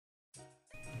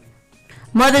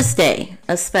Mother's Day,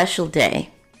 a special day.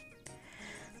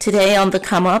 Today on the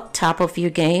Come Up, Top of Your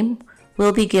Game,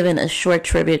 we'll be giving a short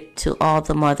tribute to all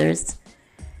the mothers.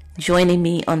 Joining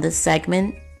me on this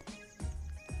segment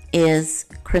is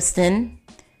Kristen,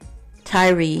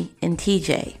 Tyree, and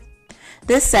TJ.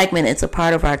 This segment is a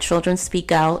part of our Children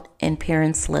Speak Out and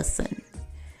Parents Listen.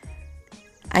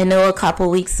 I know a couple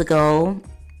weeks ago,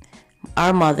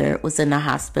 our mother was in the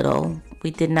hospital.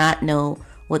 We did not know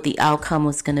what the outcome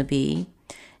was going to be.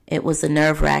 It was a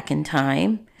nerve-wracking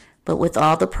time, but with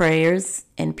all the prayers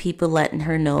and people letting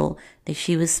her know that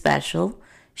she was special,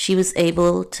 she was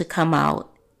able to come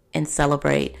out and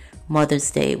celebrate Mother's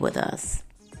Day with us.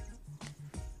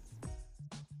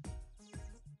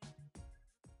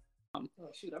 Oh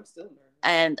shoot, I'm still nervous.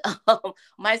 And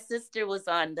my sister was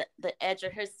on the edge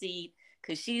of her seat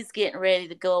because she's getting ready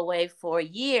to go away for a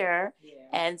year. Yeah.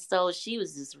 And so she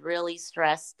was just really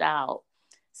stressed out.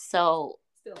 So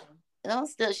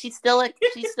she's still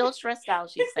stressed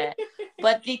out, she said.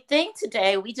 But the thing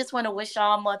today, we just want to wish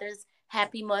all mothers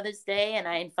happy Mother's Day, and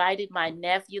I invited my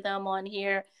nephew them on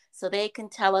here so they can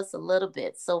tell us a little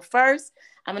bit. So first,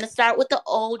 I'm going to start with the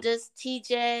oldest,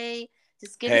 TJ.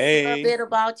 Just give us a little bit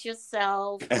about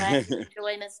yourself. Glad you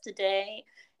join us today,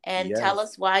 and tell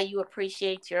us why you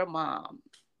appreciate your mom.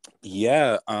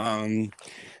 Yeah.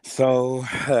 So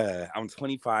I'm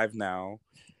 25 now.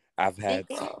 I've had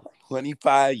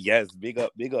 25. Yes, big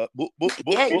up. Boop, boop,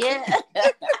 boop, Yeah.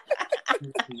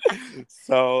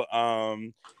 So,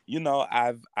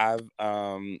 I've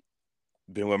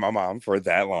been with my mom for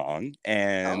that long,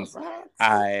 and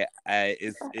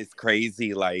it's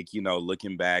crazy, like,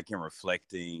 looking back and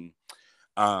reflecting,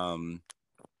 and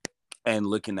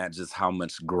looking at just how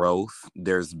much growth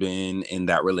there's been in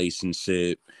that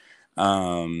relationship.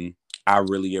 I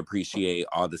really appreciate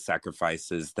all the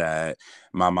sacrifices that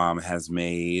my mom has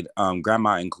made,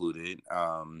 grandma included.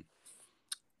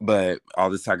 But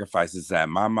all the sacrifices that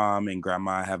my mom and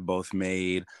grandma have both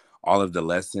made, all of the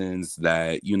lessons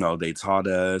that, they taught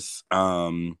us.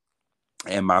 And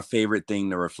my favorite thing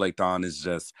to reflect on is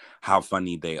just how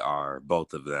funny they are,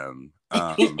 both of them.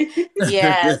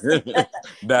 Yes. We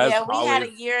had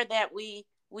a year that we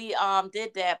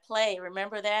did that play.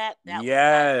 Remember that?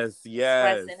 Yes.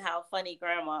 Expressing how funny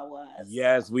grandma was.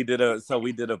 Yes, we did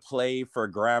a play for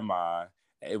grandma.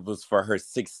 It was for her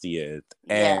 60th.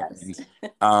 Yes.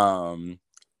 And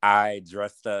I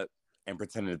dressed up and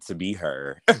pretended to be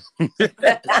her.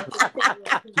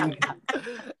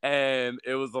 And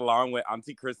it was along with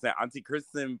Auntie Kristen. Auntie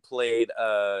Kristen played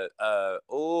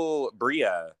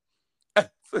Bria.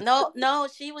 No,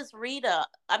 she was Rita.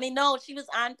 I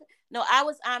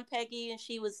was Aunt Peggy and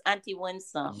she was Auntie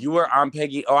Winsome. You were Aunt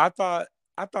Peggy. Oh, I thought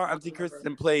Auntie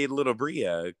Kristen played little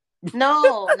Bria.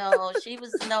 No, she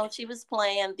was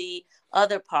playing the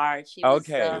other part. She was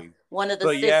one of the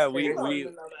sisters. Yeah,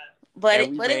 but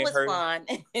it was fun.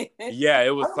 Yeah,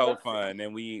 it was so fun,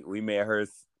 and we made her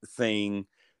sing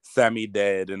 "Sammy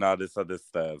Dead" and all this other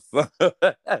stuff.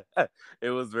 It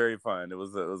was very fun. It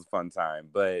was a fun time,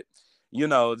 but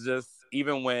just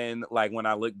even when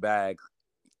I look back,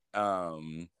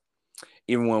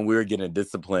 even when we were getting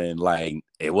disciplined, like,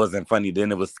 it wasn't funny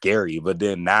then, it was scary, but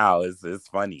then now it's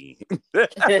funny.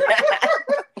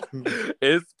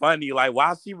 It's funny, like,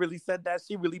 wow, she really said that,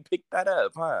 she really picked that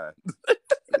up, huh?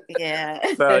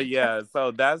 Yeah.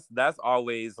 So that's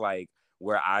always like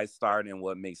where I start, and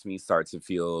what makes me start to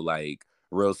feel like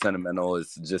real sentimental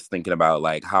is just thinking about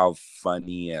like how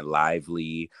funny and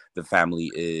lively the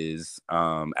family is,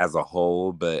 as a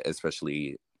whole, but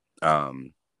especially our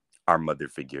mother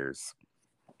figures.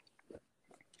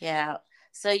 Yeah.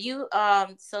 So you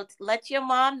so let your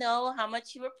mom know how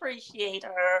much you appreciate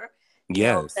her.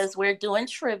 Yes. Because we're doing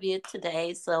tribute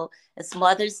today. So it's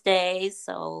Mother's Day.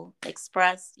 So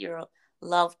express your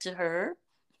love to her.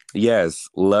 Yes.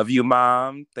 Love you,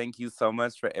 Mom. Thank you so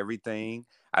much for everything.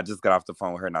 I just got off the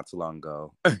phone with her not too long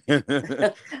ago.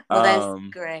 Well, that's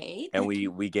great. And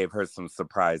we gave her some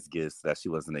surprise gifts that she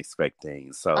wasn't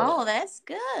expecting. So. Oh, that's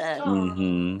good.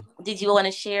 Mm-hmm. Did you want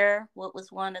to share what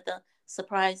was one of the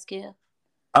surprise gifts?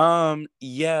 Yeah.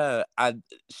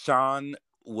 Sean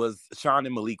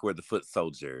and Malik were the foot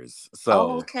soldiers.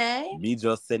 So okay. Me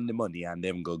just send the money and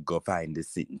them go find the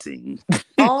sitting thing.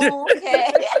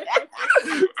 Okay.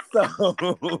 So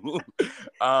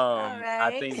right.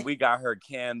 I think we got her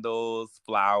candles,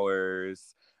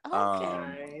 flowers.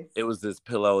 Okay. It was this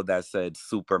pillow that said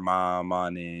Super Mom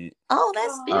on it. Oh,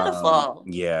 that's beautiful.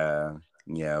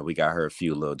 Yeah, we got her a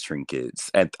few little trinkets.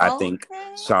 And I think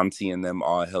Shanti and them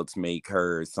all helped make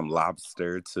her some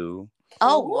lobster too.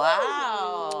 Oh,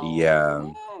 wow.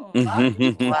 Yeah.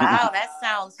 Wow, that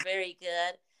sounds very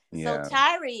good. So Yeah.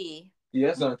 Tyree.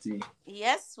 Yes, Auntie.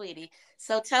 Yes, sweetie.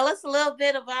 So tell us a little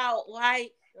bit about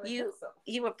why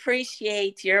you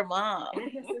appreciate your mom.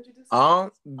 Oh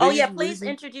yeah, Biggest please reason.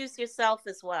 introduce yourself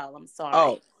as well. I'm sorry.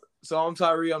 Oh, so I'm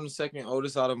Tyree. I'm the second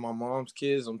oldest out of my mom's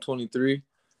kids. I'm 23.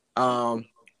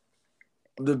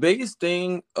 The biggest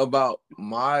thing about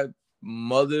my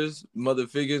mother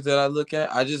figures that I look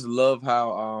at, I just love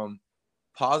how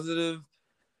positive,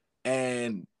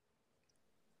 and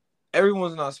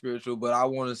everyone's not spiritual, but I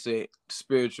want to say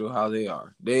spiritual how they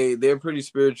are. They're pretty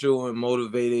spiritual and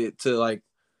motivated to like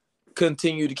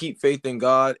continue to keep faith in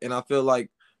God. And I feel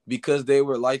like because they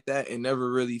were like that and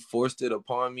never really forced it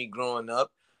upon me growing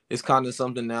up, it's kind of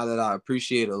something now that I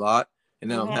appreciate a lot, and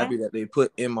that I'm happy that they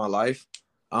put in my life.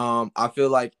 I feel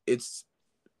like it's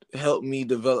helped me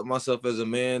develop myself as a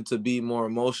man to be more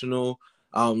emotional,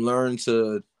 learn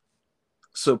to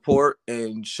support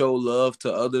and show love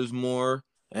to others more,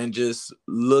 and just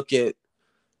look at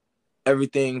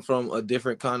everything from a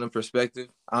different kind of perspective.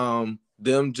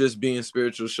 Them just being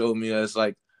spiritual showed me there's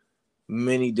like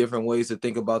many different ways to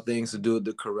think about things, to do it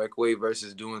the correct way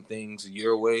versus doing things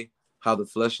your way, how the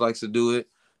flesh likes to do it.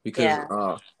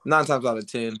 Because 9 times out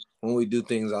of 10, when we do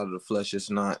things out of the flesh, it's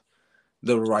not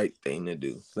the right thing to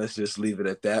do. Let's just leave it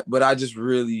at that. But I just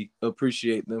really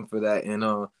appreciate them for that. And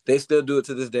they still do it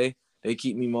to this day. They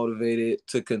keep me motivated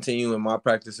to continue in my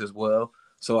practice as well.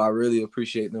 So I really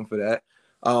appreciate them for that.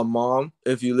 Mom,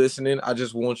 if you're listening, I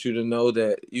just want you to know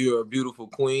that you're a beautiful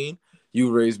queen. You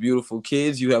raise beautiful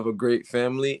kids. You have a great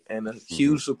family and a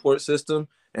huge support system.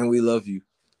 And we love you.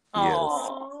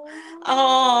 Yes.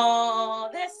 Oh,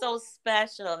 that's so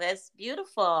special. That's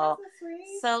beautiful.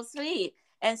 So sweet.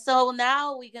 And so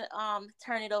now we can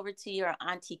turn it over to your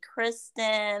Auntie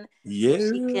Kristen. Yeah.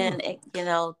 She can,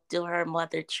 do her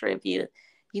mother tribute.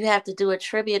 You have to do a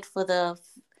tribute for the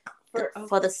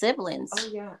siblings. Oh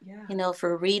yeah.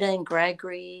 For Rita and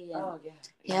Gregory. And,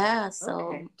 yeah. So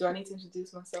okay. Do I need to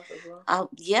introduce myself as well?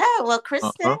 Yeah. Well,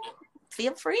 Kristen,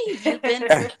 feel free. You've been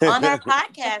on our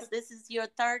podcast. This is your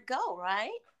third go, right?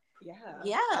 Yeah.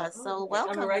 Yeah. So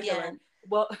welcome again.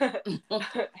 Well,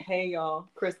 hey y'all,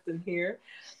 Kristen here.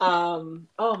 Oh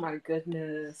my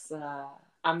goodness.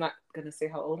 I'm not gonna say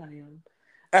how old I am.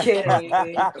 Kidding.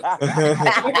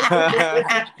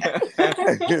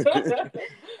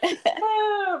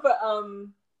 But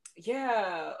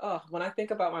yeah. Oh, when I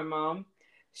think about my mom,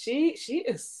 she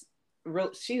is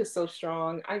real. She is so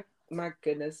strong. My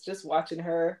goodness, just watching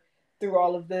her through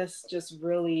all of this, just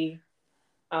really,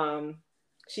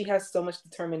 she has so much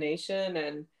determination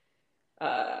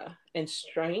and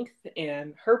strength,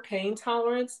 and her pain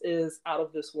tolerance is out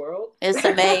of this world. It's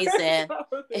amazing.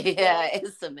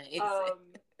 It's amazing.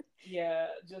 Yeah,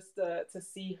 just to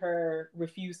see her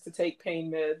refuse to take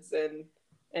pain meds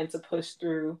and to push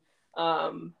through,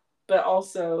 but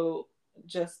also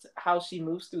just how she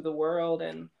moves through the world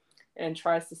and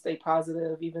tries to stay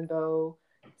positive, even though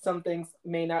some things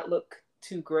may not look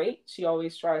too great. She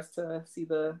always tries to see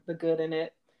the good in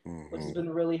it, which has been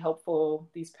really helpful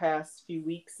these past few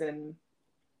weeks and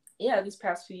these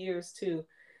past few years too.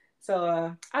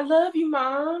 So I love you,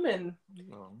 Mom, and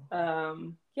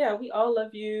we all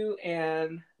love you.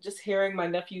 And just hearing my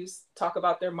nephews talk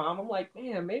about their mom, I'm like,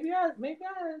 man, maybe I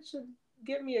should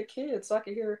get me a kid so I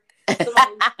can hear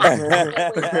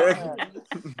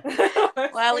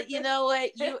Well, you know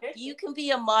what? You can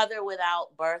be a mother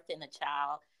without birthing a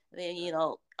child. Then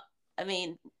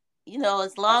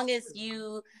as long as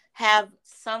you have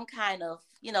some kind of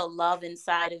love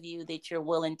inside of you that you're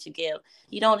willing to give.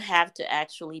 You don't have to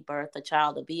actually birth a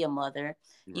child to be a mother.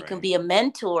 You can be a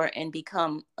mentor and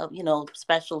become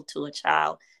special to a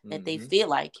child that they feel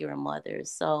like you're a mother.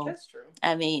 So that's true.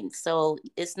 So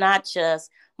it's not just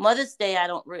Mother's Day. I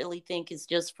don't really think it's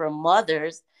just for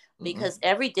mothers, because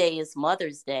every day is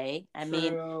Mother's Day.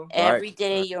 Every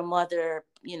day your mother,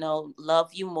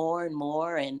 love you more and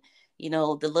more, and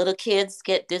the little kids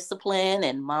get disciplined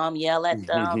and mom yell at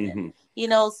them. And,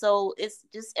 so it's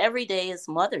just every day is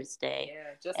Mother's Day.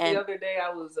 Yeah, the other day I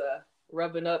was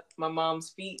rubbing up my mom's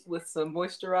feet with some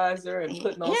moisturizer and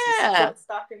putting on some support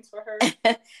stockings for her.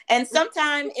 And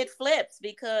sometimes it flips,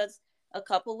 because a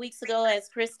couple weeks ago, as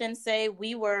Kristen say,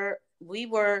 we were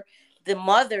the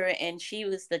mother and she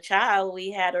was the child.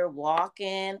 We had her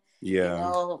walking. Yeah.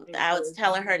 I was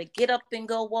telling her to get up and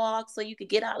go walk so you could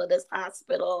get out of this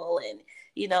hospital. And,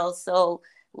 so,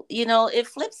 it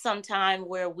flips sometime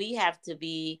where we have to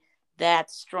be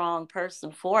that strong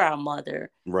person for our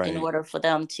mother in Right. order for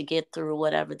them to get through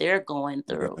whatever they're going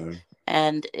through. Yeah.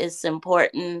 And it's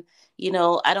important,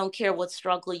 I don't care what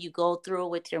struggle you go through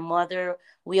with your mother.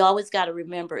 We always got to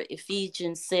remember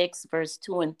Ephesians 6, verse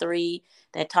 2 and 3,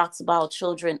 that talks about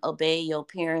children, obey your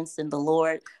parents in the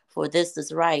Lord, for this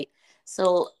is right.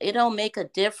 So it don't make a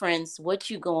difference what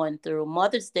you're going through.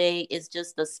 Mother's Day is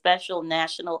just a special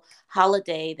national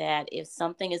holiday that if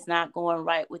something is not going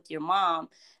right with your mom,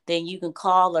 then you can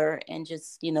call her and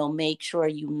just, make sure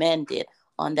you mend it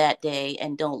on that day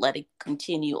and don't let it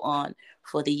continue on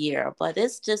for the year. But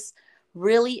it's just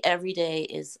really every day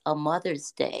is a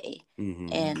Mother's Day. Mm-hmm.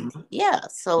 And yeah,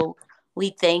 so we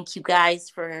thank you guys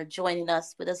for joining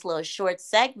us for this little short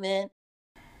segment.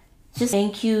 Just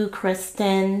thank you,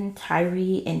 Kristen,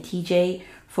 Tyree, and TJ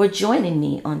for joining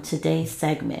me on today's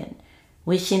segment,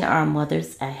 wishing our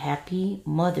mothers a happy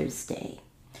Mother's Day.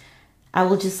 I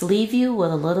will just leave you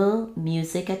with a little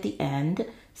music at the end,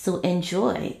 so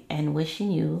enjoy and wishing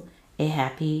you a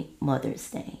happy Mother's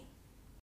Day.